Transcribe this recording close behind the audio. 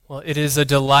Well, it is a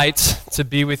delight to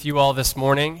be with you all this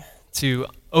morning, to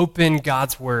open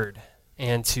God's Word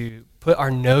and to put our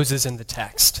noses in the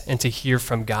text and to hear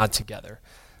from God together.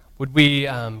 Could we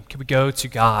go to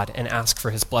God and ask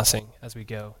for His blessing as we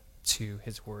go to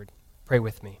His Word? Pray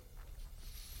with me.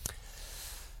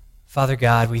 Father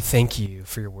God, we thank you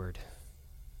for your Word.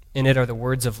 In it are the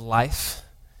words of life,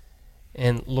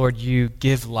 and Lord, you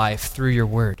give life through your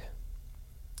Word.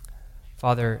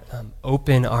 Father,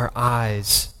 open our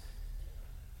eyes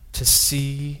to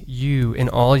see you in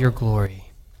all your glory.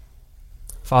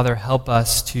 Father, help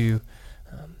us to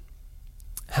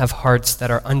have hearts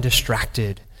that are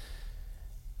undistracted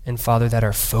and, Father, that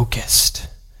are focused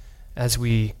as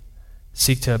we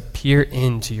seek to peer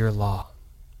into your law.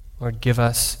 Lord, give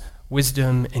us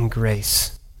wisdom and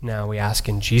grace. Now we ask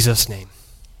in Jesus' name.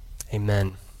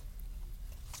 Amen.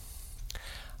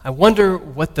 I wonder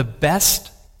what the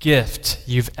best gift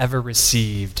you've ever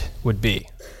received would be.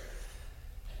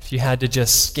 If you had to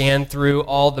just scan through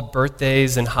all the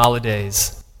birthdays and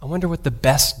holidays, I wonder what the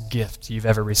best gift you've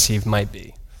ever received might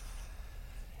be.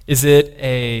 Is it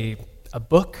a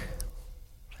book?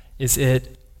 Is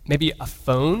it maybe a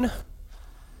phone?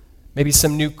 Maybe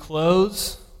some new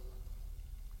clothes?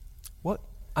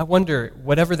 I wonder,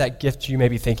 whatever that gift you may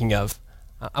be thinking of,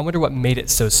 I wonder what made it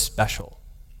so special.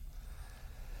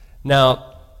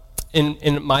 Now,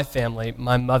 in my family,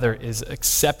 my mother is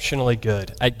exceptionally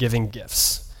good at giving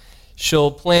gifts.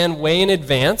 She'll plan way in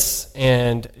advance,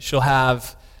 and she'll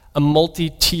have a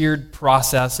multi-tiered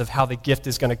process of how the gift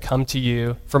is going to come to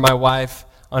you. For my wife,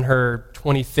 on her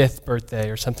 25th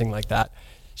birthday or something like that,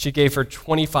 she gave her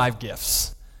 25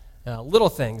 gifts. Little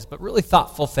things, but really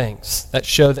thoughtful things that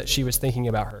show that she was thinking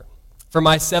about her. For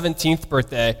my 17th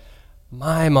birthday,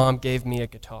 my mom gave me a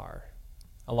guitar,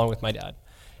 along with my dad.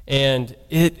 And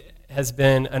it has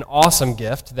been an awesome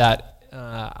gift that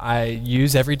I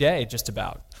use every day, just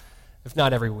about, if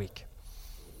not every week.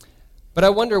 But I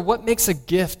wonder what makes a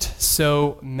gift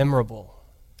so memorable,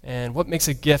 and what makes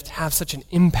a gift have such an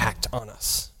impact on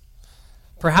us.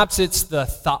 Perhaps it's the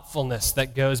thoughtfulness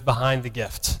that goes behind the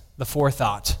gift, the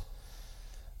forethought.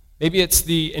 Maybe it's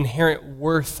the inherent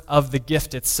worth of the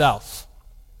gift itself.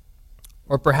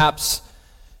 Or perhaps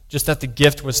just that the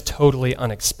gift was totally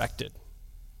unexpected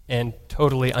and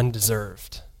totally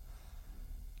undeserved.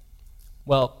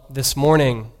 Well, this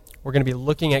morning, we're going to be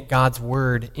looking at God's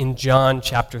Word in John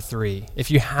chapter 3.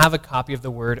 If you have a copy of the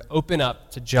Word, open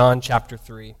up to John chapter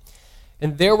 3.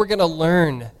 And there we're going to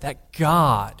learn that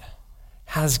God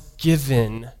has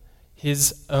given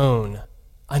His own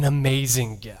an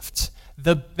amazing gift,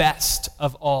 the best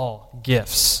of all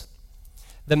gifts.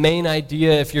 The main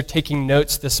idea, if you're taking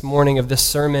notes this morning of this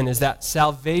sermon, is that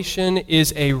salvation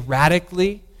is a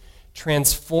radically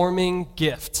transforming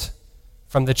gift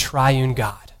from the triune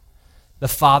God, the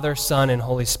Father, Son, and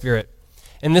Holy Spirit.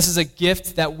 And this is a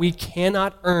gift that we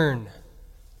cannot earn,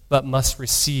 but must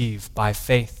receive by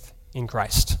faith in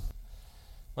Christ.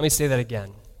 Let me say that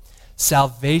again.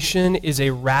 Salvation is a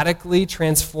radically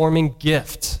transforming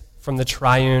gift from the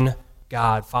triune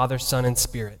God, Father, Son, and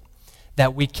Spirit,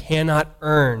 that we cannot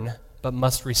earn, but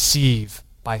must receive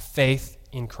by faith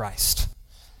in Christ.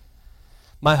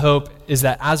 My hope is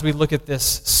that as we look at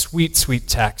this sweet, sweet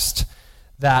text,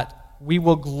 that we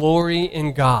will glory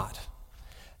in God,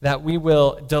 that we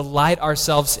will delight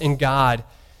ourselves in God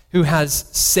who has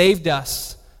saved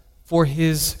us for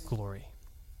His glory,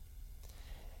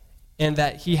 and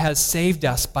that He has saved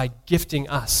us by gifting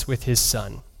us with His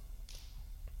Son.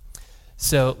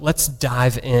 So let's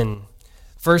dive in.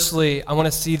 Firstly, I want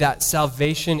to see that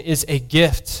salvation is a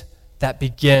gift that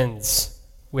begins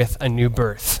with a new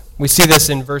birth. We see this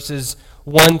in verses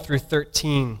 1 through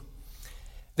 13.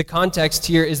 The context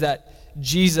here is that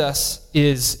Jesus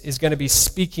is going to be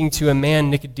speaking to a man,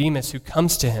 Nicodemus, who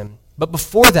comes to him. But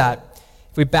before that,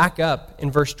 if we back up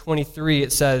in verse 23,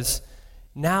 it says,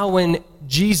 "Now when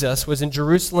Jesus was in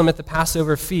Jerusalem at the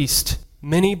Passover feast,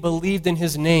 many believed in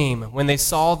his name when they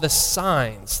saw the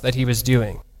signs that he was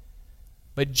doing.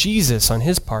 But Jesus, on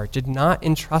his part, did not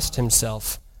entrust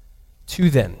himself to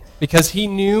them, because he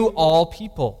knew all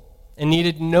people and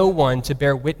needed no one to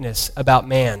bear witness about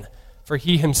man, for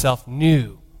he himself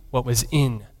knew what was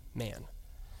in man."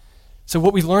 So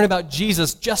what we learn about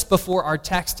Jesus just before our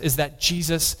text is that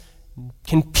Jesus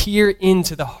can peer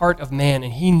into the heart of man,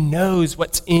 and he knows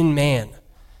what's in man.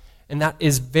 And that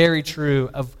is very true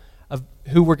of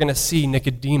who we're going to see,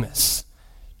 Nicodemus.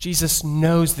 Jesus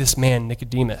knows this man,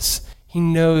 Nicodemus. He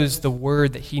knows the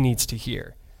word that he needs to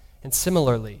hear. And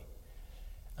similarly,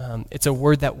 it's a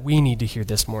word that we need to hear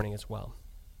this morning as well.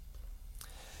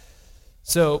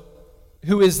 So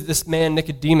who is this man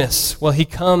Nicodemus? Well, he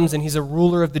comes and he's a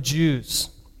ruler of the Jews.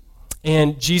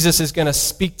 And Jesus is going to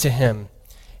speak to him.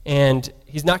 And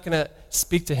he's not going to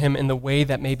speak to him in the way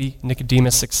that maybe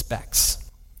Nicodemus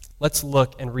expects. Let's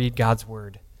look and read God's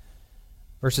word.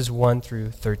 Verses 1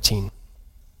 through 13.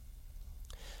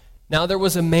 Now there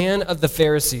was a man of the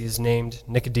Pharisees named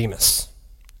Nicodemus,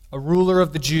 a ruler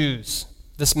of the Jews.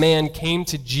 This man came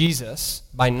to Jesus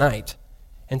by night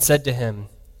and said to him,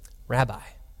 Rabbi,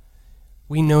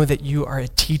 we know that you are a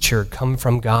teacher come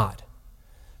from God.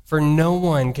 For no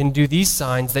one can do these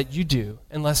signs that you do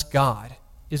unless God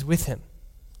is with him.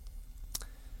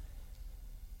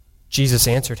 Jesus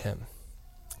answered him,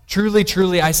 Truly,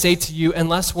 truly, I say to you,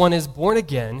 unless one is born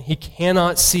again, he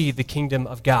cannot see the kingdom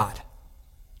of God.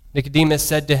 Nicodemus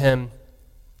said to him,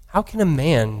 How can a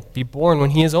man be born when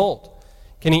he is old?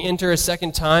 Can he enter a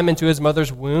second time into his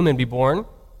mother's womb and be born?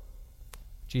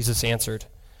 Jesus answered,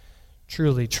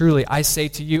 Truly, truly, I say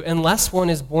to you, unless one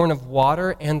is born of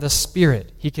water and the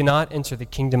Spirit, he cannot enter the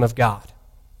kingdom of God.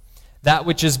 That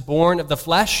which is born of the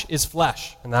flesh is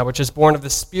flesh, and that which is born of the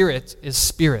Spirit is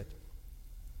spirit.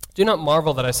 Do not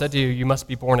marvel that I said to you, you must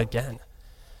be born again.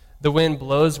 The wind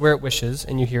blows where it wishes,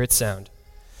 and you hear its sound.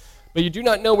 But you do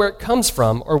not know where it comes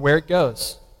from or where it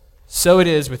goes. So it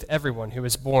is with everyone who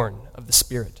is born of the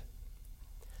Spirit.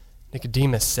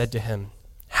 Nicodemus said to him,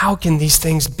 How can these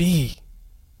things be?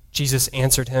 Jesus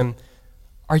answered him,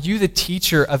 Are you the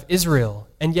teacher of Israel,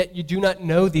 and yet you do not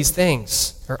know these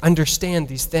things or understand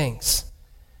these things?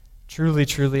 Truly,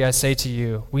 truly, I say to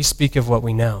you, we speak of what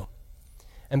we know,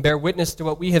 and bear witness to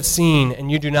what we have seen,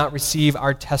 and you do not receive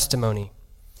our testimony.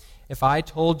 If I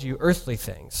told you earthly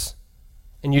things,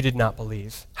 and you did not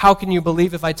believe, how can you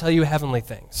believe if I tell you heavenly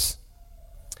things?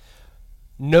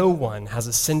 No one has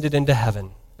ascended into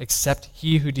heaven except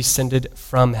he who descended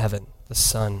from heaven, the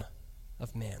Son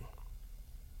of Man.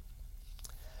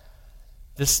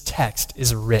 This text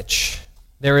is rich.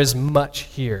 There is much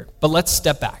here. But let's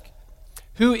step back.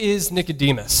 Who is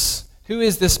Nicodemus? Who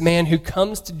is this man who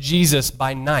comes to Jesus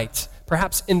by night,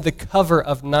 perhaps in the cover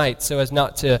of night so as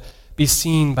not to be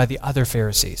seen by the other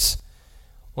Pharisees?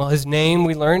 Well, his name,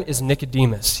 we learn, is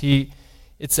Nicodemus.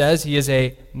 It says he is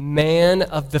a man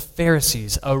of the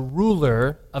Pharisees, a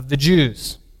ruler of the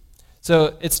Jews.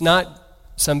 So it's not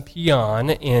some peon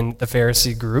in the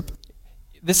Pharisee group.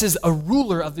 This is a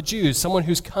ruler of the Jews, someone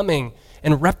who's coming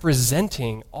and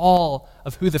representing all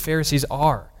of who the Pharisees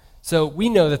are. So we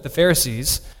know that the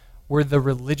Pharisees were the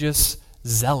religious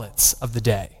zealots of the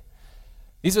day.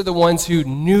 These are the ones who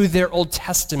knew their Old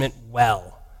Testament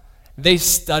well. They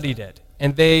studied it,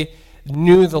 and they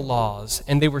knew the laws,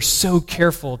 and they were so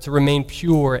careful to remain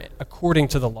pure according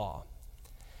to the law.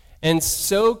 And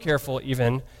so careful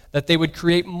even that they would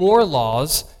create more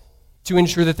laws to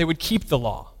ensure that they would keep the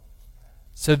law.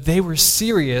 So they were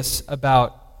serious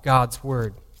about God's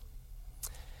word.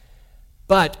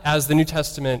 But as the New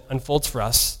Testament unfolds for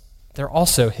us, they're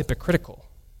also hypocritical.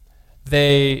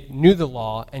 They knew the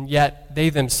law, and yet they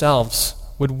themselves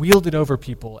would wield it over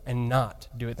people and not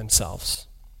do it themselves.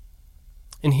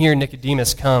 And here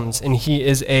Nicodemus comes, and he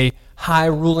is a high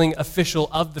ruling official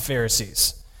of the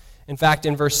Pharisees. In fact,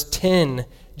 in verse 10,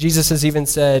 Jesus has even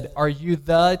said, Are you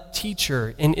the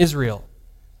teacher in Israel?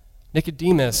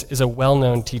 Nicodemus is a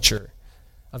well-known teacher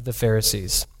of the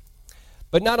Pharisees.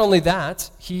 But not only that,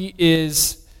 he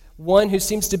is one who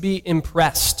seems to be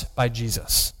impressed by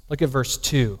Jesus. Look at verse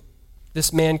 2.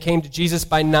 This man came to Jesus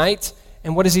by night,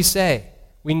 and what does he say?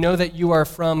 We know that you are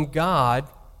from God,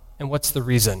 and what's the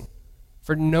reason?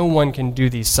 For no one can do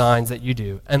these signs that you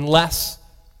do unless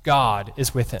God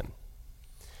is with him.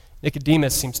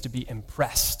 Nicodemus seems to be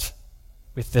impressed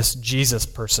with this Jesus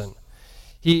person.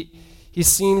 He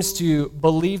seems to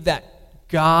believe that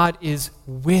God is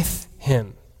with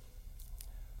him.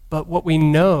 But what we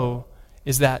know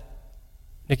is that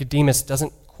Nicodemus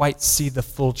doesn't quite see the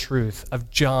full truth of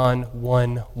John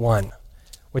 1:1,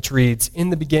 which reads,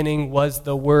 In the beginning was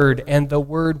the Word, and the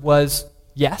Word was,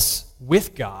 yes,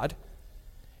 with God,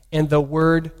 and the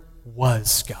Word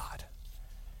was God.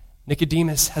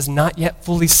 Nicodemus has not yet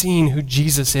fully seen who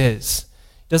Jesus is.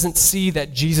 Doesn't see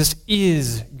that Jesus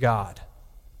is God.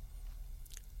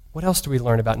 What else do we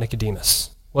learn about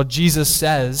Nicodemus? Well, Jesus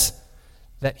says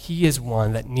that he is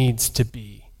one that needs to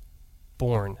be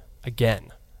born again.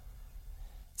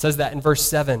 It says that in verse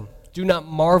 7, Do not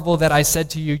marvel that I said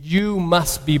to you, you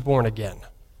must be born again.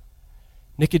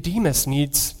 Nicodemus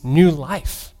needs new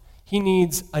life. He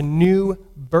needs a new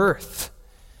birth.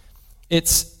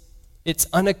 It's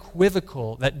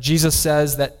unequivocal that Jesus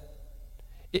says that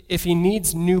if he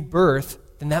needs new birth,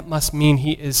 then that must mean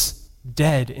he is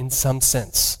dead in some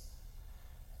sense.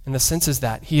 And the sense is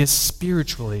that he is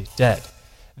spiritually dead.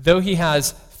 Though he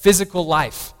has physical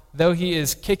life, though he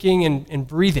is kicking and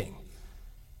breathing,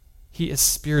 he is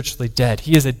spiritually dead.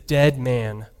 He is a dead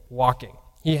man walking.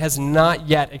 He has not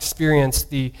yet experienced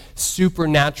the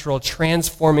supernatural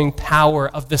transforming power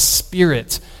of the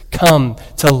Spirit come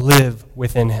to live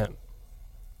within him.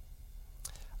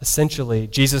 Essentially,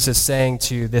 Jesus is saying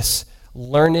to this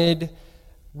learned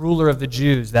ruler of the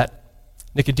Jews that,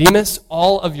 Nicodemus,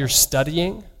 all of your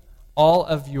studying, all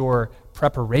of your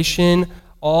preparation,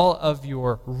 all of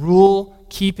your rule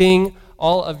keeping,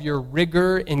 all of your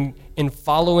rigor in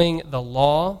following the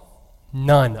law,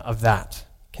 none of that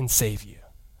can save you.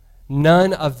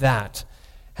 None of that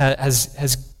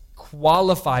has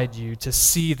qualified you to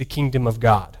see the kingdom of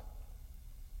God.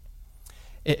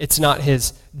 It's not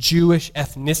his Jewish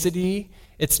ethnicity.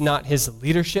 It's not his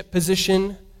leadership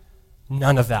position.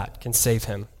 None of that can save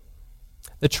him.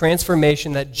 The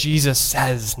transformation that Jesus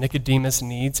says Nicodemus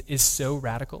needs is so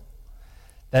radical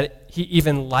that he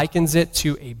even likens it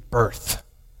to a birth.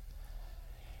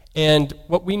 And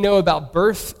what we know about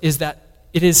birth is that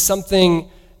it is something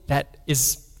that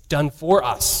is done for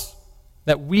us,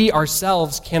 that we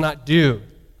ourselves cannot do.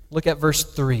 Look at verse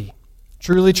 3.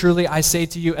 Truly, truly, I say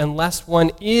to you, unless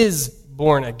one is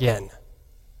born again.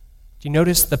 Do you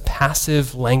notice the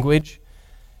passive language?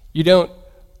 You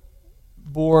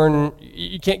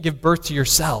can't give birth to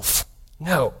yourself.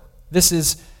 No, this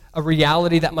is a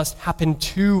reality that must happen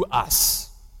to us,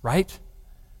 right?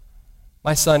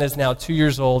 My son is now 2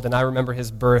 years old, and I remember his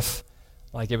birth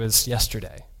like it was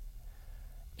yesterday.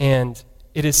 And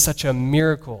it is such a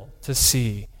miracle to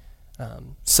see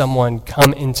someone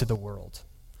come into the world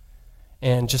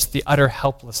and just the utter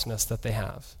helplessness that they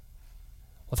have.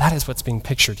 Well, that is what's being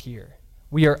pictured here.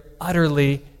 We are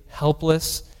utterly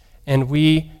helpless, and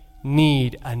we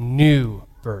need a new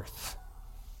birth.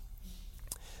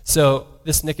 So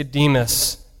this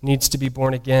Nicodemus needs to be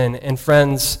born again. And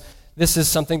friends, this is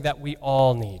something that we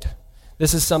all need.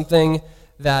 This is something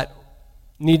that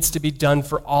needs to be done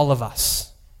for all of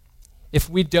us. If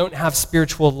we don't have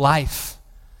spiritual life,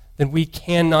 then we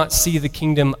cannot see the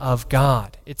kingdom of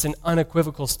God. It's an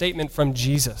unequivocal statement from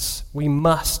Jesus. We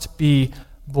must be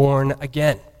born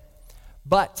again.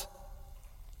 But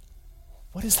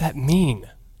what does that mean,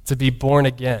 to be born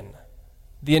again?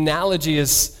 The analogy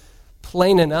is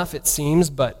plain enough, it seems,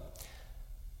 but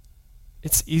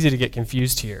it's easy to get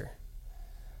confused here.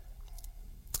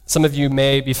 Some of you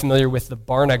may be familiar with the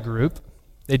Barna Group.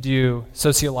 They do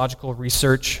sociological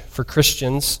research for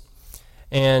Christians,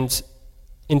 and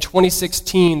in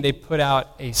 2016, they put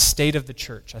out a State of the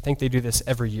Church. I think they do this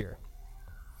every year.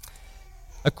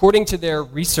 According to their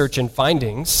research and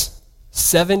findings,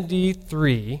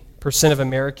 73% of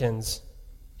Americans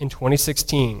in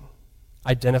 2016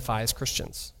 identify as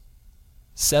Christians.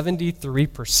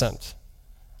 73%.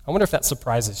 I wonder if that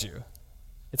surprises you.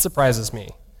 It surprises me.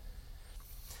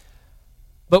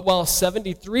 But while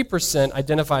 73%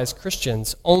 identify as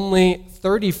Christians, only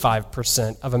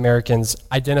 35% of Americans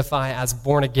identify as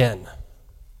born again.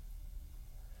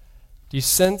 Do you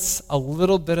sense a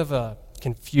little bit of a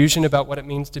confusion about what it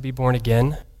means to be born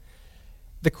again?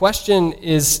 The question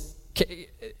is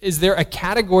there a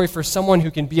category for someone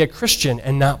who can be a Christian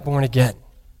and not born again?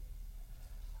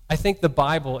 I think the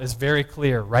Bible is very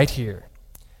clear right here.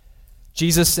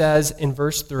 Jesus says in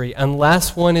verse 3,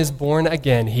 unless one is born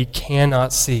again, he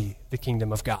cannot see the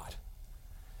kingdom of God.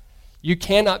 You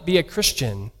cannot be a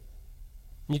Christian.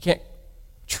 You can't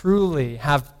truly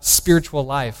have spiritual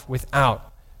life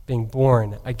without being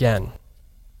born again.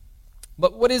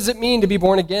 But what does it mean to be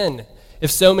born again?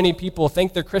 If so many people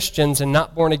think they're Christians and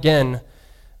not born again,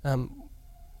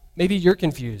 maybe you're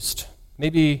confused.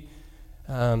 Maybe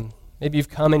you've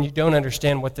come and you don't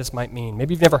understand what this might mean.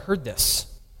 Maybe you've never heard this.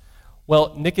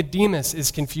 Well, Nicodemus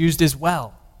is confused as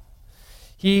well.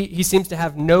 He seems to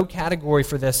have no category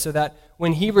for this, so that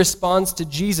when he responds to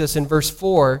Jesus in verse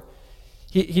 4,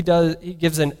 he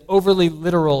gives an overly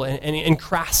literal and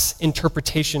crass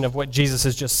interpretation of what Jesus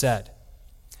has just said.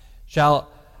 Shall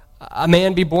a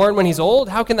man be born when he's old?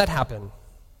 How can that happen?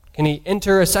 Can he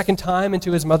enter a second time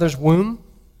into his mother's womb?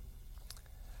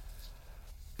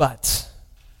 But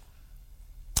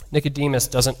Nicodemus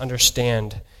doesn't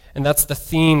understand. And that's the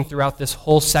theme throughout this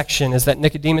whole section, is that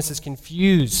Nicodemus is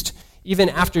confused. Even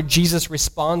after Jesus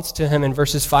responds to him in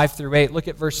verses 5 through 8, look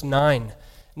at verse 9.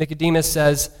 Nicodemus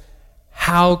says,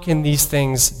 how can these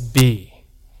things be?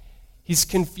 He's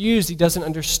confused. He doesn't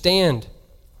understand.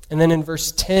 And then in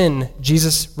verse 10,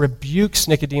 Jesus rebukes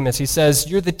Nicodemus. He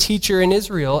says, you're the teacher in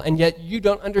Israel, and yet you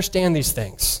don't understand these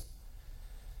things.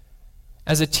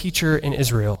 As a teacher in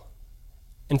Israel,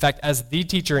 In fact, as the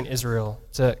teacher in Israel,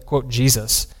 to quote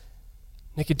Jesus,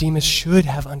 Nicodemus should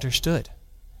have understood.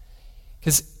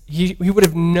 Because he would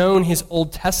have known his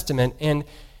Old Testament, and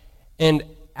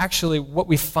actually what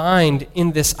we find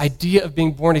in this idea of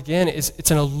being born again is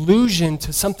it's an allusion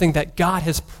to something that God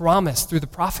has promised through the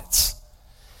prophets.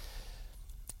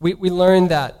 We learn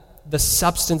that the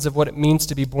substance of what it means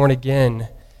to be born again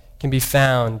can be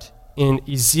found in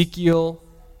Ezekiel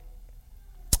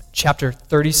chapter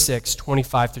 36,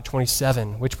 25 through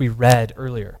 27, which we read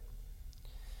earlier.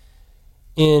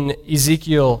 In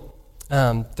Ezekiel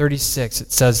 36,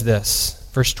 it says this,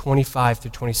 verse 25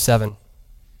 through 27.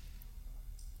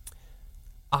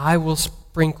 I will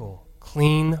sprinkle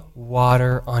clean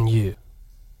water on you,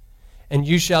 and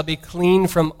you shall be clean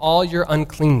from all your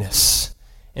uncleanness,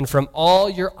 and from all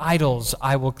your idols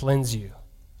I will cleanse you.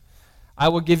 I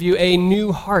will give you a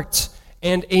new heart,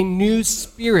 and a new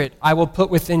spirit I will put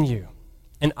within you,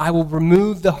 and I will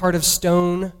remove the heart of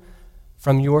stone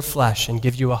from your flesh and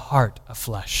give you a heart of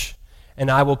flesh.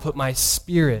 And I will put my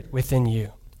spirit within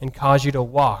you and cause you to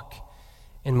walk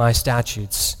in my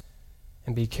statutes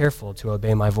and be careful to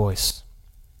obey my voice.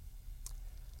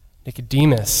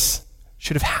 Nicodemus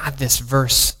should have had this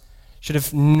verse, should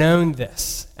have known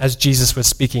this as Jesus was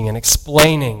speaking and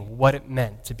explaining what it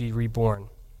meant to be reborn.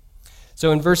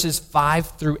 So in verses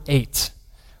 5 through 8,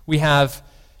 we have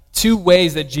two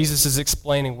ways that Jesus is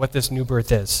explaining what this new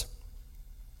birth is.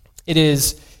 It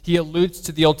is, he alludes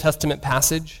to the Old Testament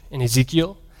passage in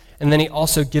Ezekiel, and then he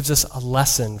also gives us a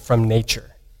lesson from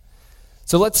nature.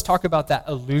 So let's talk about that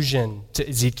allusion to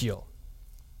Ezekiel.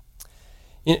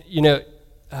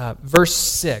 Verse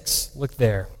 6, look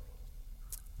there.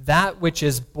 That which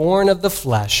is born of the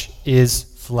flesh is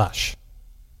flesh.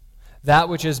 That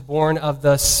which is born of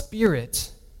the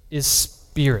Spirit is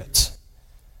spirit.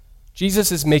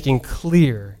 Jesus is making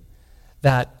clear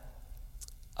that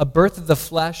a birth of the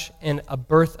flesh and a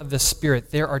birth of the Spirit,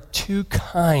 there are two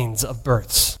kinds of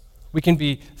births. We can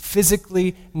be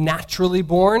physically, naturally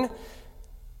born,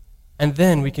 and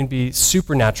then we can be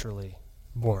supernaturally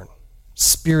born,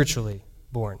 spiritually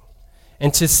born.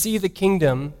 And to see the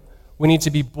kingdom, we need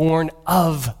to be born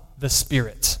of the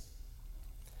Spirit.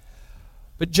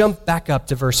 But jump back up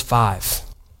to verse 5.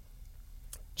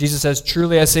 Jesus says,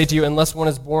 truly I say to you, unless one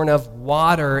is born of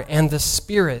water and the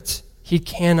Spirit, he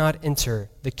cannot enter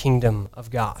the kingdom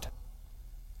of God.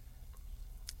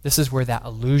 This is where that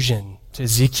allusion to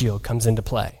Ezekiel comes into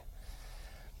play.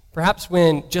 Perhaps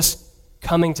when just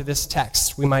coming to this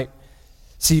text, we might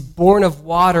see born of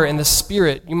water and the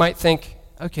Spirit, you might think,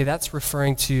 okay, that's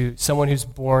referring to someone who's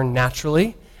born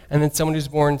naturally and then someone who's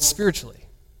born spiritually.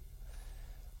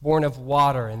 Born of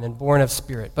water and then born of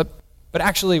Spirit. But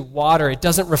actually, water, it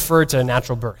doesn't refer to a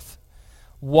natural birth.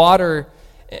 Water,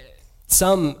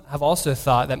 some have also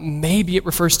thought that maybe it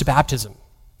refers to baptism.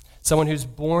 Someone who's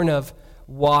born of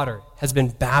water has been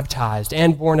baptized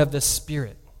and born of the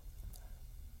Spirit.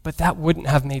 But that wouldn't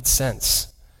have made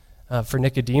sense for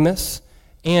Nicodemus,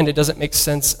 and it doesn't make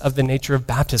sense of the nature of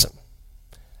baptism.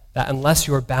 That unless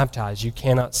you are baptized, you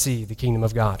cannot see the kingdom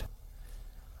of God.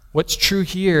 What's true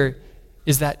here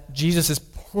is that Jesus is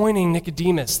pointing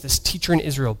Nicodemus, this teacher in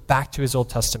Israel, back to his Old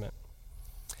Testament,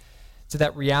 to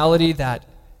that reality that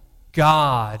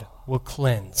God will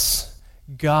cleanse.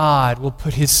 God will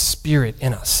put his Spirit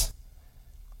in us.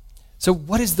 So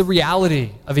what is the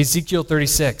reality of Ezekiel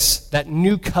 36, that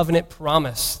new covenant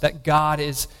promise that God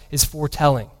is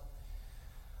foretelling?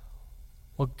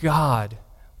 Well, God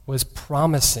was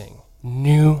promising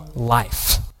new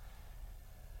life.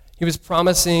 He was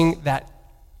promising that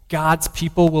God's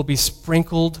people will be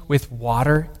sprinkled with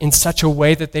water in such a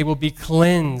way that they will be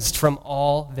cleansed from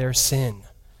all their sin.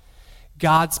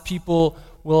 God's people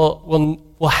will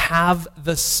have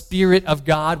the Spirit of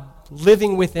God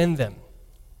living within them.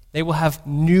 They will have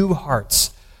new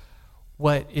hearts.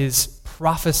 What is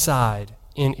prophesied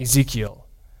in Ezekiel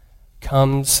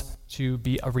comes to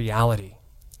be a reality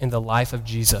in the life of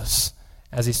Jesus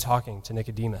as he's talking to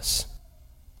Nicodemus.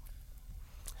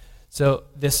 So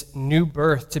this new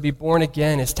birth, to be born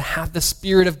again, is to have the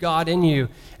Spirit of God in you,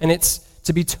 and it's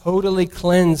to be totally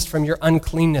cleansed from your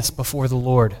uncleanness before the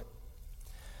Lord.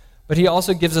 But he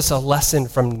also gives us a lesson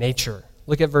from nature.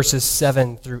 Look at verses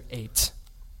 7 through 8.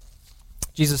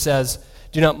 Jesus says,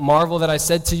 do not marvel that I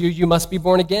said to you, you must be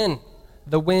born again.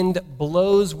 The wind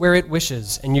blows where it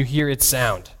wishes, and you hear its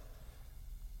sound.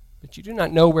 But you do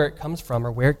not know where it comes from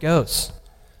or where it goes.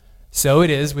 So it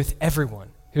is with everyone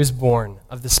who is born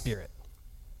of the Spirit.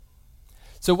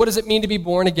 So what does it mean to be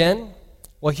born again?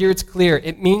 Well, here it's clear.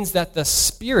 It means that the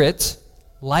Spirit,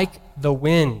 like the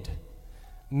wind,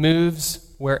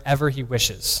 moves wherever he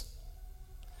wishes.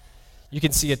 You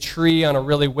can see a tree on a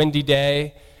really windy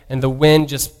day and the wind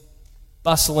just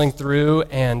bustling through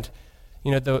and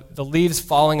the leaves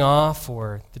falling off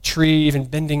or the tree even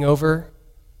bending over.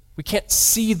 We can't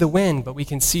see the wind, but we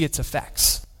can see its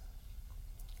effects.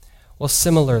 Well,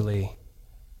 similarly,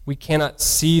 we cannot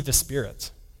see the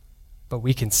Spirit, but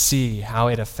we can see how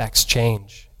it affects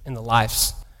change in the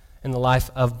life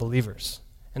of believers,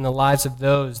 in the lives of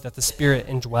those that the Spirit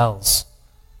indwells.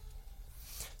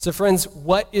 So friends,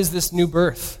 what is this new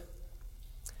birth?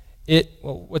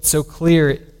 What's so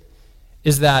clear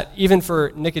is that even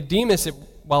for Nicodemus,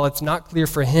 while it's not clear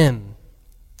for him,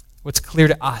 what's clear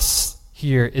to us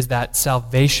here is that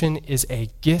salvation is a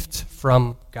gift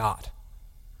from God.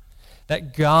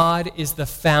 That God is the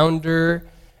founder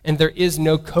and there is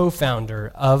no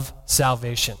co-founder of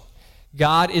salvation.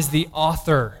 God is the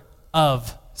author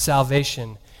of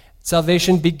salvation.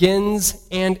 Salvation begins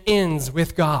and ends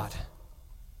with God.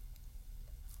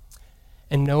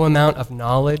 And no amount of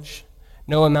knowledge,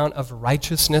 no amount of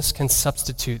righteousness can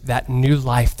substitute that new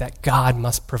life that God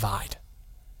must provide.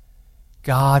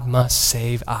 God must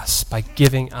save us by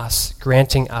granting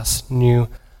us new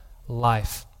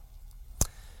life.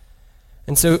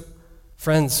 And so,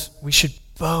 friends, we should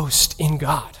boast in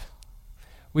God.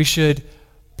 We should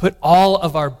put all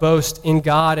of our boast in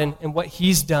God and what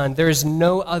He's done. There is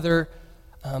no other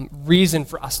reason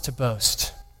for us to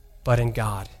boast but in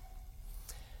God.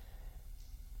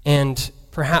 And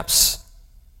perhaps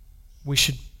we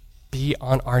should be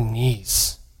on our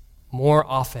knees more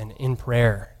often in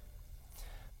prayer.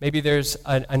 Maybe there's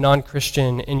a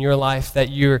non-Christian in your life that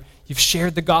you've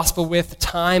shared the gospel with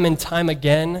time and time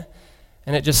again,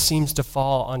 and it just seems to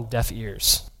fall on deaf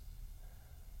ears.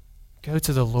 Go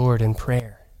to the Lord in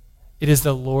prayer. It is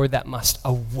the Lord that must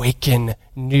awaken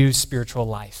new spiritual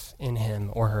life in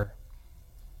him or her.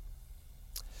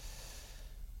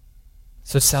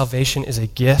 So salvation is a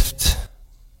gift,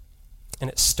 and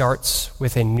it starts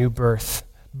with a new birth.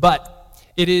 But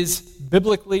it is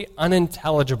biblically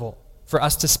unintelligible for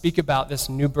us to speak about this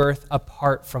new birth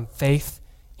apart from faith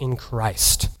in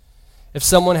Christ. If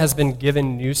someone has been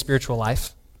given new spiritual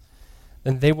life,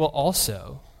 then they will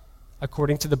also,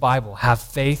 according to the Bible, have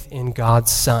faith in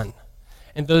God's Son.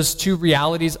 And those two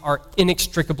realities are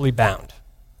inextricably bound.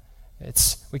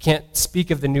 We can't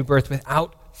speak of the new birth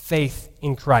without faith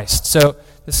in Christ. So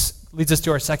this leads us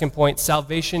to our second point.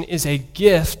 Salvation is a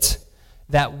gift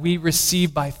that we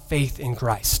receive by faith in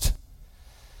Christ.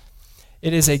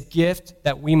 It is a gift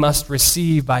that we must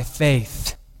receive by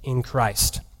faith in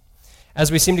Christ. As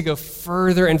we seem to go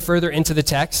further and further into the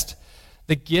text,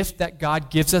 the gift that God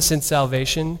gives us in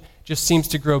salvation just seems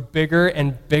to grow bigger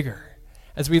and bigger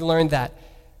as we learn that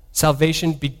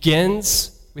salvation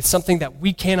begins with something that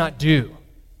we cannot do.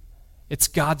 It's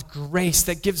God's grace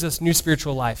that gives us new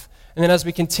spiritual life. And then as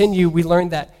we continue, we learn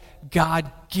that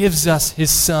God gives us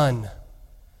his Son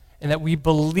and that we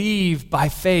believe by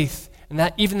faith and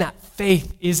that even that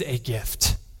faith is a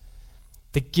gift.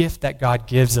 The gift that God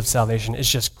gives of salvation is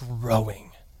just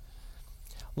growing.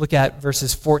 Look at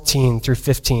verses 14 through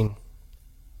 15.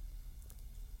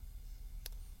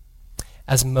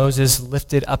 As Moses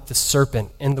lifted up the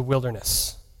serpent in the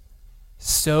wilderness,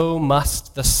 so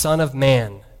must the Son of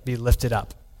Man be lifted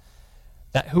up,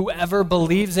 that whoever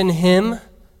believes in him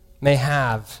may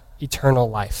have eternal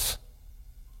life.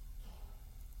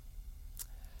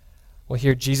 Well,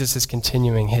 here Jesus is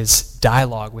continuing his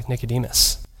dialogue with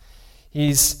Nicodemus.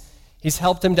 He's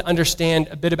helped him to understand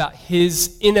a bit about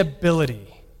his inability.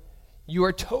 You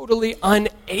are totally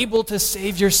unable to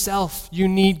save yourself. You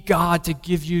need God to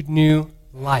give you new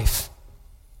life.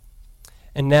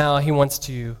 And now he wants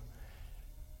to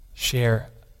share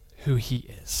who he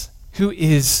is. Who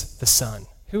is the Son?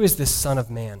 Who is this Son of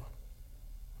Man?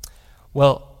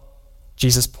 Well,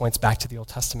 Jesus points back to the Old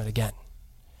Testament again.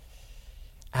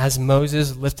 As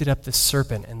Moses lifted up the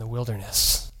serpent in the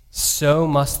wilderness, so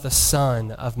must the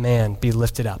Son of Man be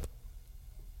lifted up.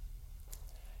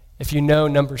 If you know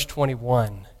Numbers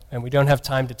 21, and we don't have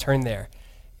time to turn there,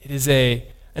 it is an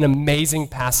amazing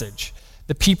passage.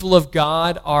 The people of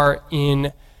God are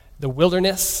in the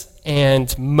wilderness,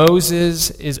 and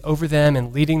Moses is over them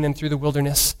and leading them through the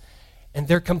wilderness, and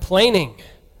they're complaining.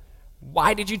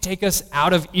 Why did you take us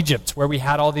out of Egypt where we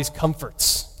had all these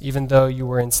comforts, even though you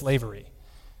were in slavery?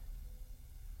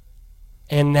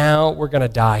 And now we're going to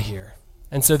die here.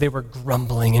 And so they were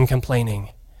grumbling and complaining.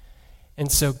 And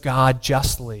so God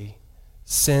justly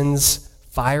sends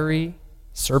fiery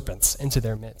serpents into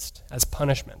their midst as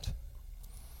punishment.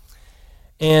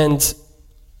 And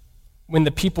when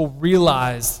the people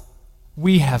realize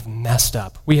we have messed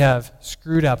up, we have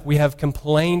screwed up, we have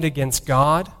complained against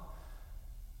God,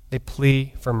 They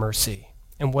plea for mercy.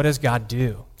 And what does God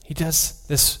do? He does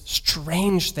this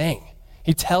strange thing.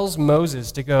 He tells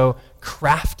Moses to go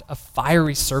craft a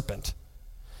fiery serpent,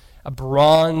 a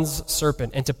bronze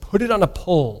serpent, and to put it on a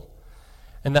pole.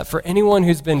 And that for anyone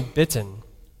who's been bitten,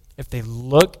 if they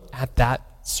look at that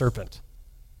serpent,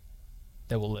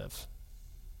 they will live.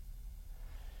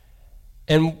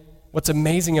 And what's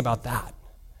amazing about that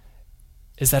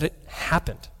is that it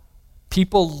happened.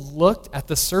 People looked at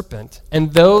the serpent,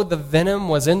 and though the venom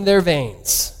was in their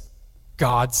veins,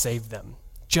 God saved them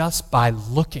just by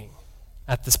looking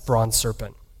at this bronze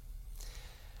serpent.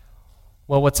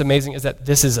 Well, what's amazing is that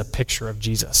this is a picture of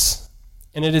Jesus,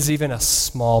 and it is even a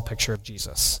small picture of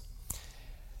Jesus.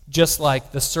 Just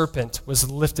like the serpent was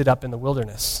lifted up in the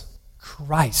wilderness,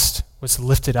 Christ was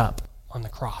lifted up on the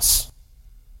cross.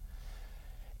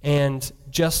 And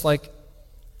just like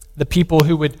the people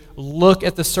who would look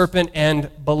at the serpent and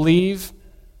believe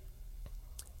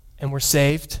and were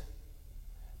saved,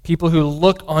 people who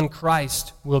look on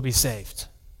Christ will be saved.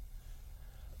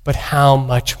 But how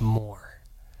much more?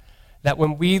 That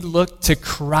when we look to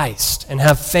Christ and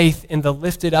have faith in the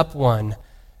lifted up one,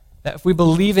 that if we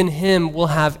believe in him, we'll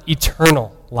have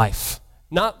eternal life.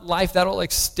 Not life that will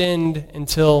extend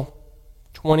until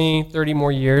 20, 30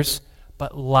 more years,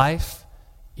 but life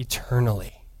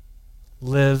eternally.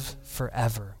 Live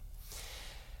forever.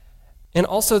 And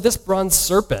also this bronze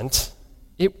serpent,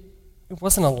 it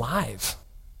wasn't alive.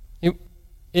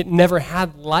 It never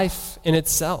had life in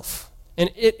itself. And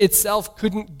it itself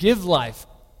couldn't give life.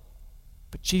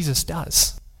 But Jesus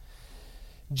does.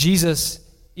 Jesus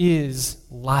is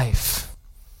life.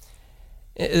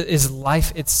 It is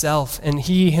life itself. And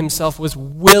he himself was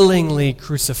willingly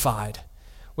crucified,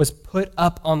 was put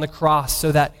up on the cross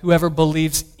so that whoever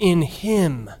believes in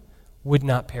him would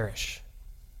not perish.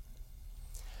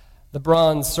 The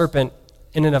bronze serpent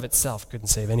in and of itself couldn't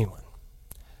save anyone.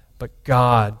 But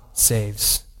God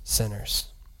saves sinners.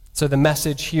 So the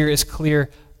message here is clear.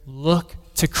 Look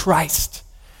to Christ.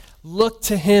 Look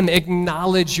to him.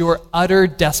 Acknowledge your utter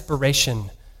desperation,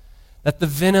 that the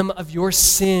venom of your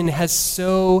sin has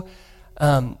so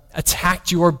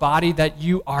attacked your body that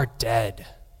you are dead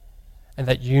and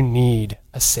that you need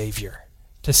a Savior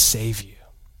to save you.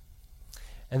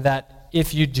 And that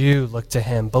if you do look to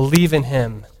him, believe in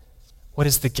him, what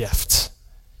is the gift?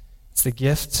 It's the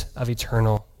gift of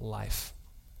eternal life.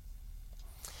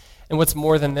 And what's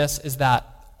more than this is that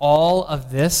all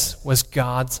of this was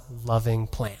God's loving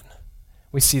plan.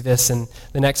 We see this in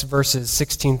the next verses,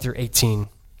 16 through 18.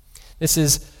 This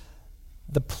is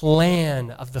the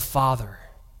plan of the Father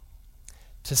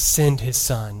to send his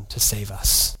Son to save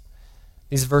us.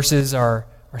 These verses are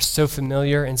so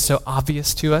familiar and so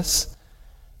obvious to us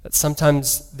that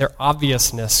sometimes their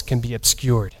obviousness can be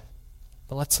obscured.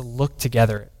 But let's look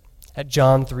together at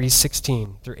John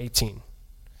 3:16 through 18.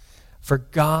 For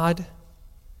God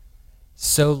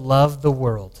so loved the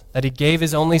world that he gave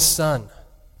his only Son,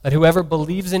 that whoever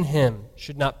believes in him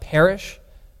should not perish,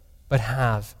 but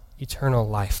have eternal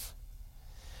life.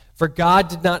 For God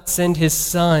did not send his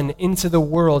Son into the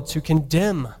world to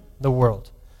condemn the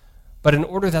world, but in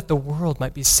order that the world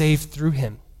might be saved through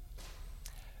him.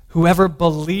 Whoever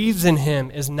believes in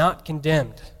him is not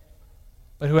condemned,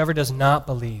 but whoever does not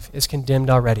believe is condemned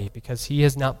already, because he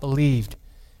has not believed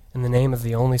in the name of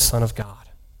the only Son of God.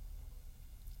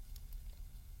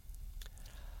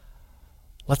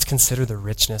 Let's consider the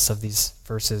richness of these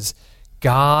verses.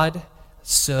 God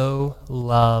so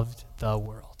loved the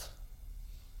world.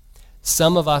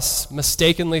 Some of us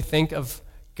mistakenly think of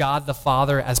God the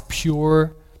Father as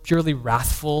purely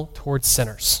wrathful towards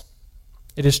sinners.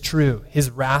 It is true. His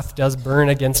wrath does burn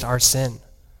against our sin.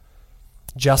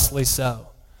 Justly so.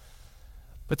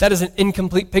 But that is an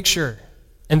incomplete picture,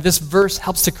 and this verse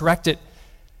helps to correct it.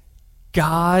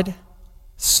 God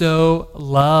so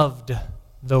loved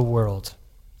the world.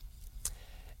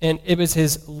 And it was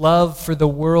his love for the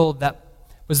world that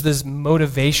was this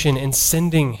motivation in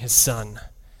sending his Son.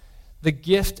 The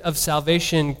gift of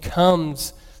salvation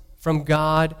comes from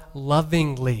God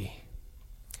lovingly.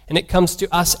 And it comes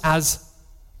to us as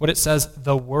what it says,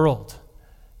 the world.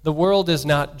 The world is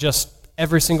not just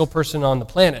every single person on the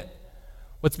planet.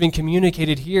 What's being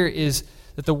communicated here is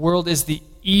that the world is the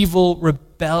evil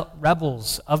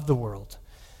rebels of the world.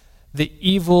 The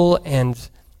evil and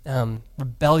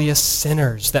rebellious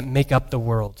sinners that make up the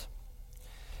world.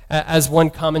 As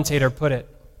one commentator put it,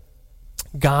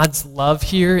 God's love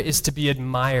here is to be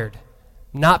admired,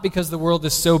 not because the world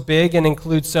is so big and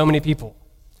includes so many people,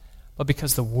 but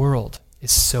because the world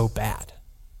is so bad.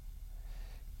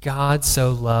 God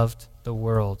so loved the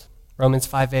world. Romans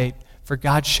 5:8, For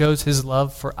God shows his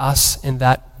love for us in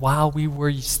that while we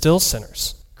were still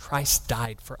sinners, Christ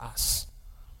died for us.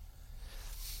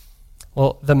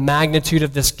 Well, the magnitude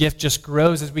of this gift just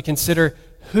grows as we consider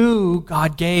who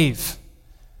God gave.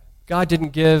 God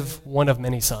didn't give one of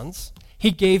many sons.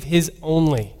 He gave his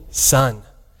only Son.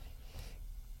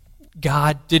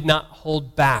 God did not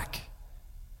hold back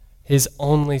his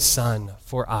only Son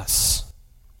for us.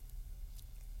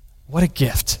 What a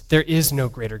gift. There is no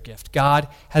greater gift. God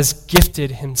has gifted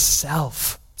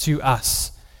himself to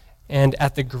us, and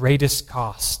at the greatest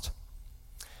cost.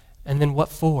 And then what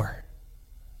for?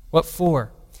 What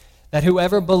for? That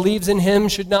whoever believes in him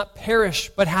should not perish,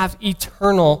 but have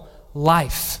eternal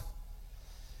life.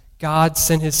 God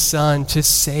sent his Son to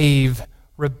save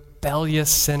rebellious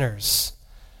sinners.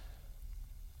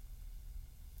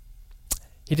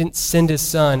 He didn't send his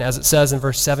Son, as it says in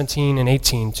verse 17 and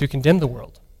 18, to condemn the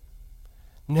world.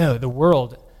 No, the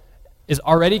world is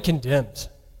already condemned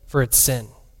for its sin.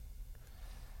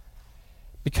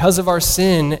 Because of our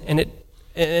sin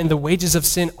and the wages of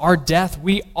sin are death,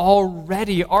 we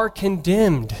already are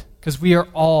condemned because we are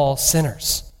all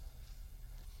sinners.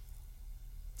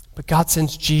 But God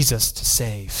sends Jesus to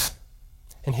save.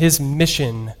 And his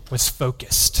mission was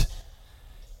focused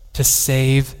to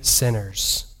save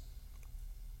sinners.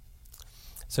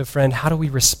 So friend, how do we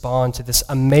respond to this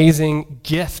amazing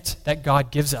gift that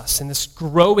God gives us and this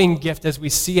growing gift as we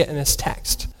see it in this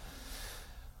text?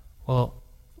 Well,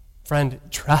 friend,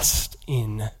 trust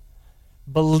in,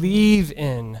 believe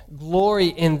in, glory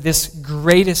in this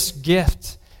greatest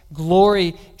gift.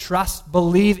 Glory, trust,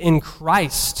 believe in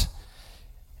Christ.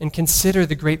 And consider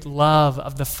the great love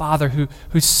of the Father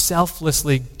who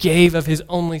selflessly gave of his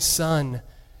only Son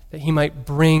that he might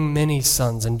bring many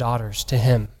sons and daughters to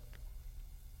him.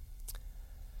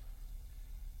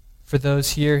 For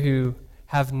those here who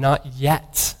have not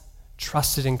yet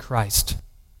trusted in Christ,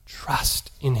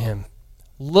 trust in him.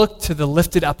 Look to the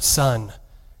lifted up Son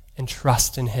and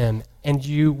trust in him, and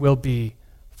you will be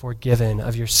forgiven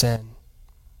of your sin.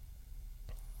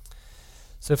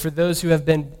 So for those who have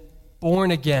been born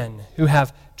again, who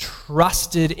have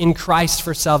trusted in Christ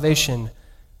for salvation,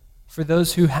 for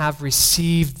those who have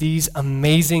received these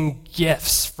amazing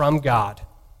gifts from God,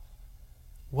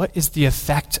 what is the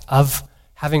effect of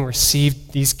having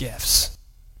received these gifts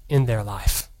in their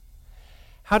life?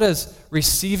 How does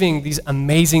receiving these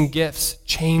amazing gifts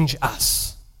change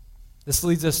us? This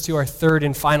leads us to our third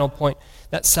and final point,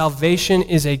 that salvation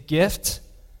is a gift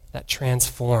that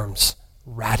transforms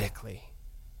radically.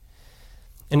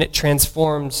 And it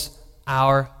transforms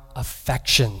our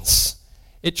affections.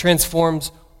 It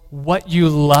transforms what you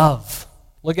love.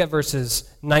 Look at verses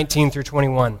 19 through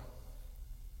 21.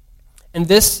 And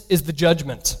this is the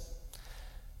judgment.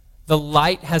 The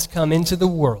light has come into the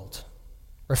world,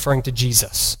 referring to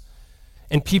Jesus.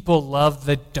 And people loved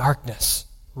the darkness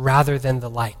rather than the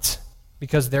light,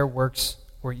 because their works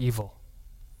were evil.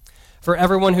 For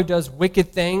everyone who does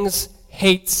wicked things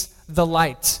hates the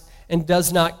light and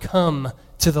does not come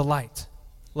to the light,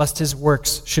 lest his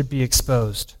works should be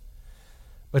exposed.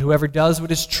 But whoever does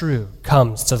what is true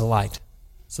comes to the light,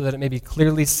 so that it may be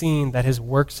clearly seen that his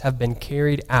works have been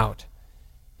carried out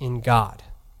in God.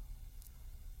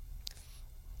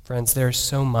 Friends, there's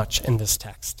so much in this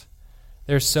text.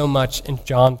 There's so much in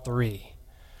John 3.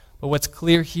 But what's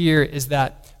clear here is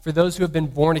that for those who have been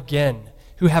born again,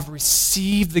 who have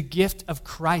received the gift of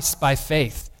Christ by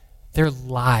faith, their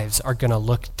lives are going to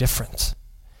look different.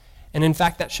 And in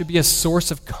fact, that should be a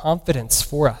source of confidence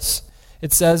for us.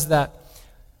 It says that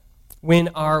when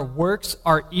our works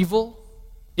are evil,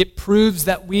 it proves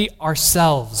that we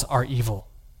ourselves are evil.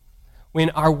 When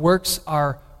our works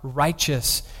are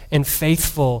righteous and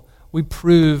faithful, we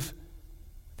prove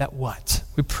that what?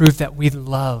 We prove that we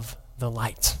love the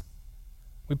light.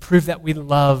 We prove that we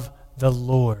love the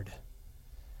Lord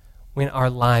when our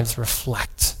lives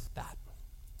reflect that.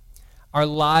 Our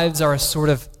lives are a sort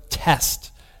of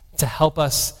test to help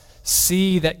us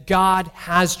see that God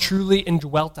has truly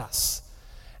indwelt us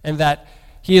and that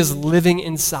he is living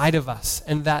inside of us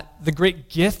and that the great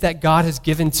gift that God has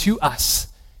given to us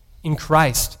in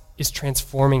Christ is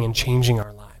transforming and changing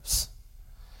our lives.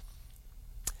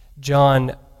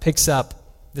 John picks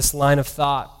up this line of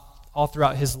thought all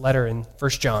throughout his letter in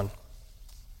 1 John.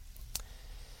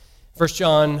 1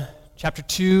 John chapter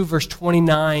 2, verse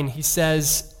 29, he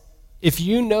says, "If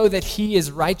you know that he is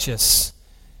righteous,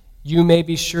 you may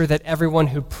be sure that everyone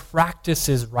who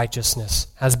practices righteousness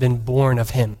has been born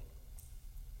of him."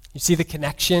 You see the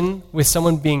connection with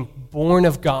someone being born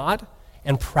of God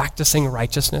and practicing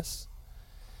righteousness?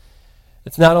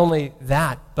 It's not only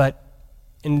that, but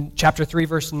in chapter 3,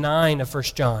 verse 9 of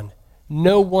 1 John,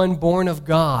 no one born of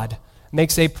God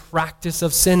makes a practice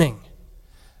of sinning,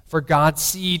 for God's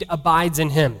seed abides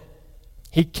in him.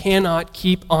 He cannot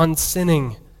keep on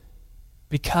sinning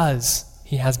because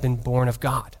he has been born of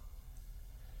God.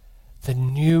 The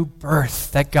new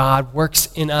birth that God works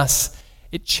in us,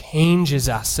 it changes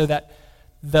us so that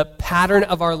the pattern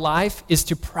of our life is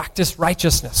to practice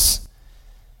righteousness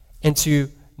and to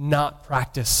not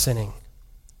practice sinning.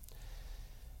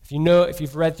 If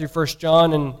you've read through 1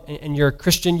 John and you're a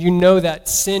Christian, you know that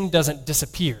sin doesn't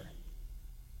disappear.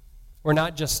 We're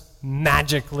not just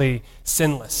magically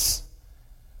sinless.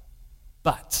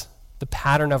 But the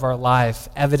pattern of our life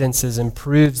evidences and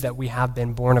proves that we have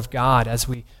been born of God as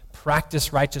we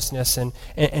practice righteousness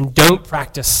and don't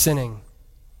practice sinning.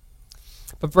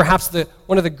 But perhaps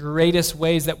one of the greatest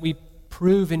ways that we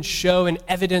prove and show and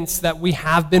evidence that we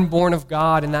have been born of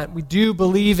God and that we do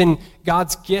believe in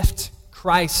God's gift,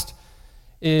 Christ,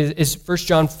 is 1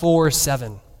 John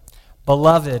 4:7.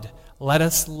 Beloved, let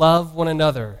us love one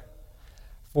another,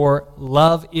 for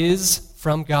love is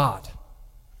from God.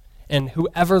 And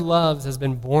whoever loves has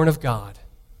been born of God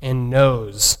and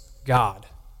knows God.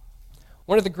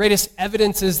 One of the greatest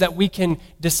evidences that we can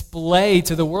display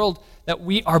to the world that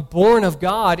we are born of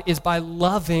God is by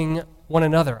loving one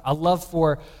another. A love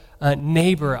for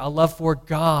neighbor, a love for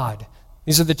God.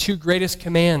 These are the two greatest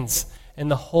commands, and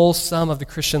the whole sum of the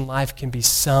Christian life can be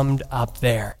summed up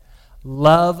there.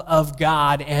 Love of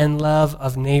God and love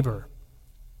of neighbor.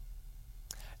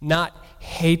 Not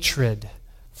hatred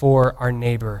for our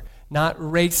neighbor, not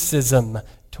racism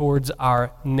towards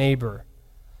our neighbor,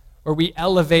 where we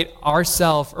elevate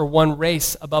ourselves or one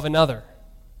race above another.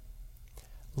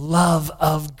 Love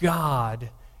of God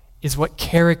is what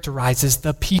characterizes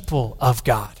the people of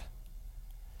God,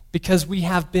 because we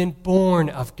have been born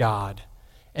of God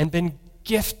and been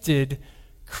gifted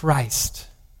Christ.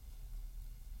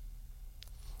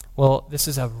 Well, this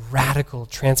is a radical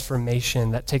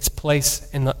transformation that takes place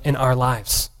in our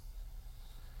lives.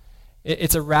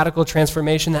 It's a radical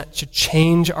transformation that should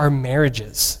change our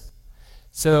marriages.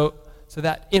 So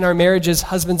that in our marriages,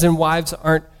 husbands and wives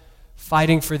aren't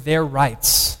fighting for their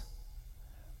rights,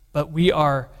 but we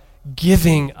are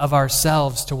giving of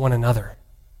ourselves to one another.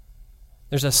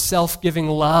 There's a self-giving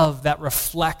love that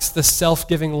reflects the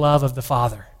self-giving love of the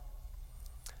Father.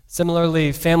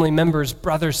 Similarly, family members,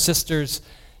 brothers, sisters,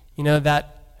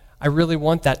 that I really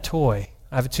want that toy.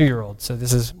 I have a 2-year-old, so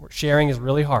sharing is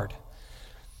really hard.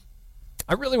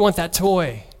 I really want that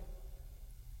toy.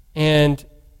 And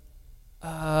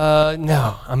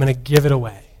no, I'm going to give it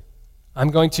away. I'm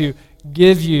going to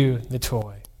give you the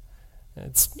toy.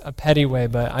 It's a petty way,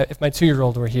 but if my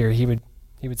 2-year-old were here, he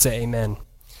would say amen.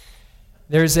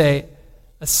 There's a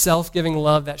self-giving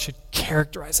love that should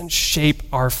characterize and shape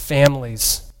our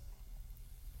families.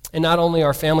 And not only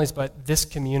our families, but this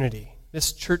community,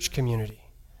 this church community.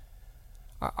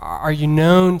 Are you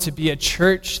known to be a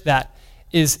church that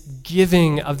is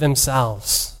giving of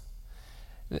themselves,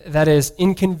 that is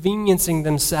inconveniencing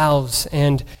themselves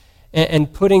and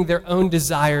putting their own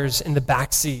desires in the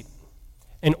back seat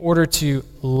in order to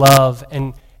love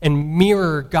and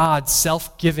mirror God's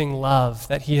self-giving love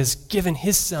that he has given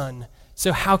his Son?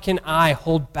 So how can I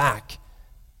hold back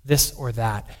this or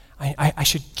that? I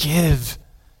should give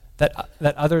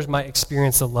that others might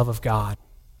experience the love of God.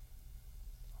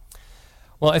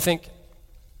 Well, I think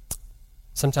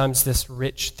sometimes this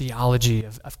rich theology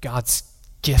of God's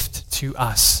gift to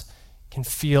us can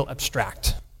feel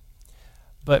abstract.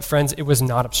 But friends, it was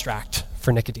not abstract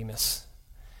for Nicodemus.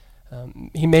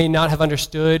 He may not have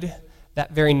understood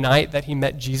that very night that he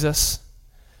met Jesus,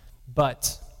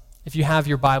 but if you have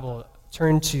your Bible,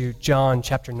 turn to John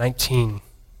chapter 19.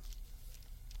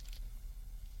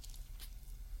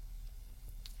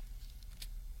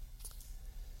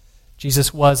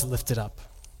 Jesus was lifted up.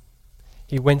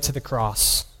 He went to the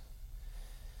cross.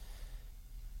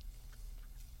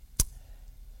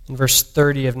 In verse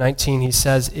 30 of 19, he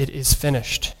says, "It is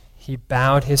finished." He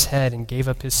bowed his head and gave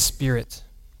up his spirit.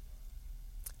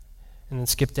 And then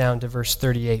skip down to verse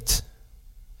 38.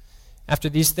 After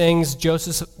these things,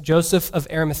 Joseph of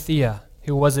Arimathea,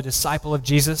 who was a disciple of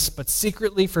Jesus, but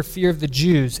secretly for fear of the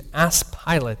Jews, asked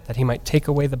Pilate that he might take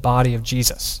away the body of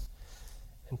Jesus.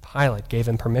 And Pilate gave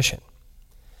him permission.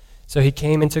 So he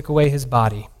came and took away his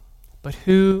body. But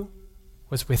who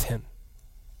was with him?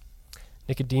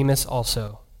 Nicodemus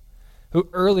also, who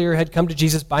earlier had come to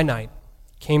Jesus by night,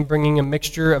 came bringing a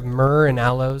mixture of myrrh and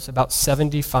aloes, about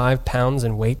 75 pounds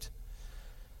in weight.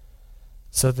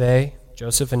 So they,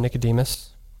 Joseph and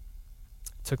Nicodemus,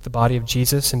 took the body of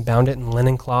Jesus and bound it in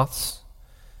linen cloths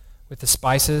with the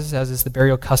spices, as is the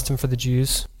burial custom for the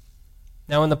Jews.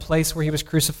 Now in the place where he was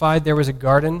crucified, there was a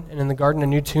garden, and in the garden a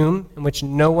new tomb, in which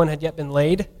no one had yet been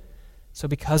laid. So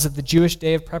because of the Jewish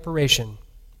day of preparation,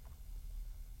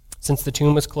 since the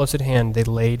tomb was close at hand, they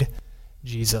laid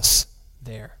Jesus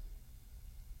there.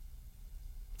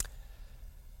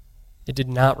 It did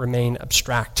not remain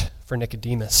abstract for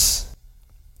Nicodemus.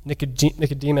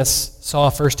 Nicodemus saw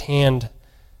firsthand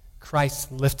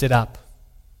Christ lifted up.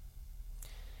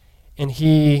 And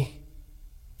he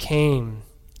came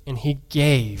and he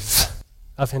gave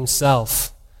of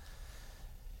himself,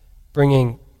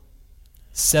 bringing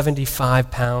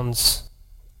 75 pounds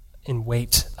in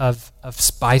weight of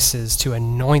spices to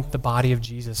anoint the body of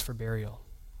Jesus for burial.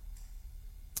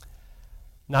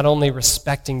 Not only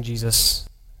respecting Jesus,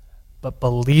 but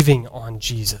believing on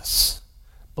Jesus.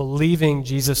 Believing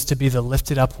Jesus to be the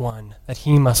lifted up one that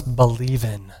he must believe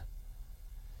in.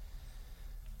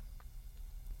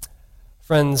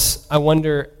 Friends, I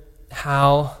wonder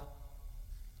how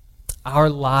our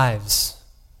lives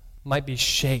might be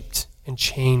shaped and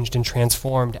changed and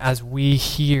transformed as we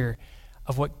hear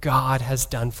of what God has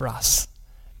done for us.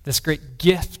 This great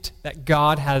gift that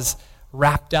God has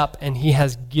wrapped up and he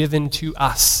has given to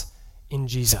us in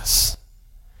Jesus.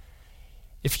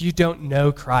 If you don't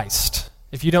know Christ,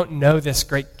 if you don't know this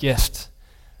great gift,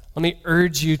 let me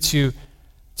urge you to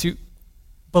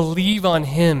believe on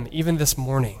him even this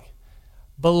morning.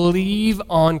 Believe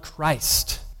on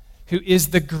Christ, who is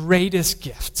the greatest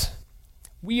gift.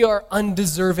 We are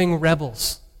undeserving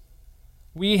rebels.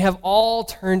 We have all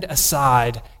turned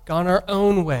aside, gone our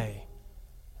own way,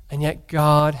 and yet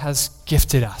God has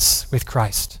gifted us with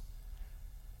Christ.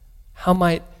 How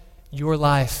might your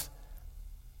life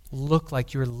look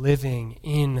like you're living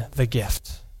in the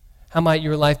gift? How might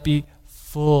your life be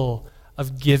full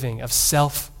of giving, of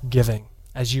self-giving,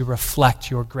 as you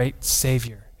reflect your great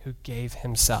Savior who gave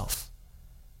himself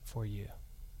for you?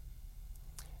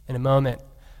 In a moment,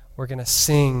 we're going to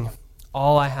sing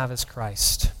All I Have is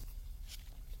Christ.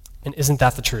 And isn't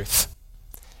that the truth?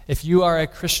 If you are a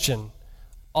Christian,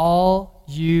 all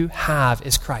you have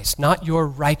is Christ, not your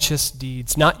righteous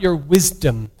deeds, not your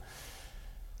wisdom,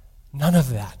 none of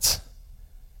that.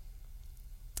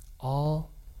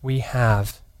 All we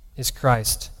have is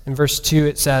Christ. In verse 2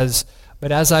 it says,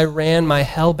 "But as I ran my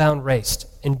hell-bound race,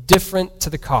 indifferent to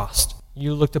the cost,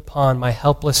 you looked upon my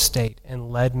helpless state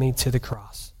and led me to the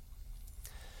cross."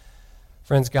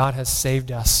 Friends, God has saved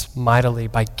us mightily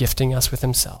by gifting us with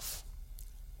himself.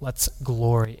 Let's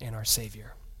glory in our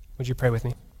Savior. Would you pray with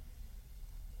me?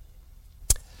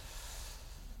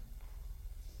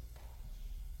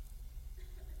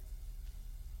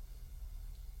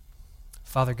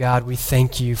 Father God, we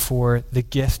thank you for the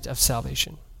gift of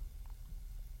salvation.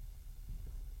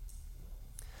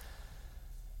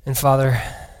 And Father,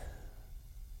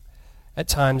 at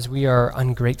times we are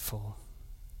ungrateful,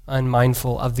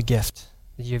 unmindful of the gift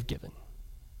that you have given.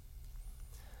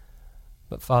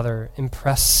 But Father,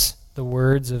 impress the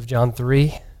words of John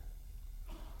 3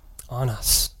 on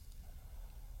us.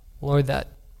 Lord, that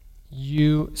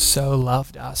you so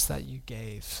loved us that you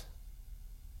gave.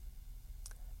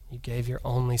 You gave your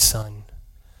only Son.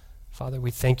 Father,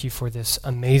 we thank you for this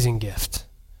amazing gift.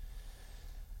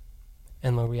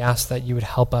 And Lord, we ask that you would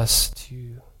help us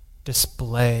to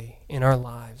display in our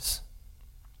lives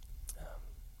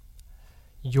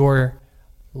your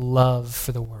love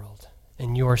for the world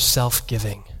and your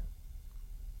self-giving.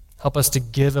 Help us to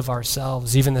give of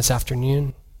ourselves even this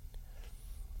afternoon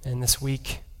and this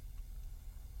week.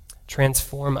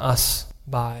 Transform us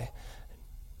by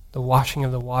the washing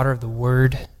of the water of the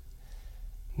Word.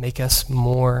 Make us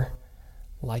more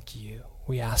like you.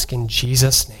 We ask in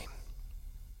Jesus' name.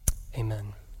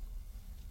 Amen.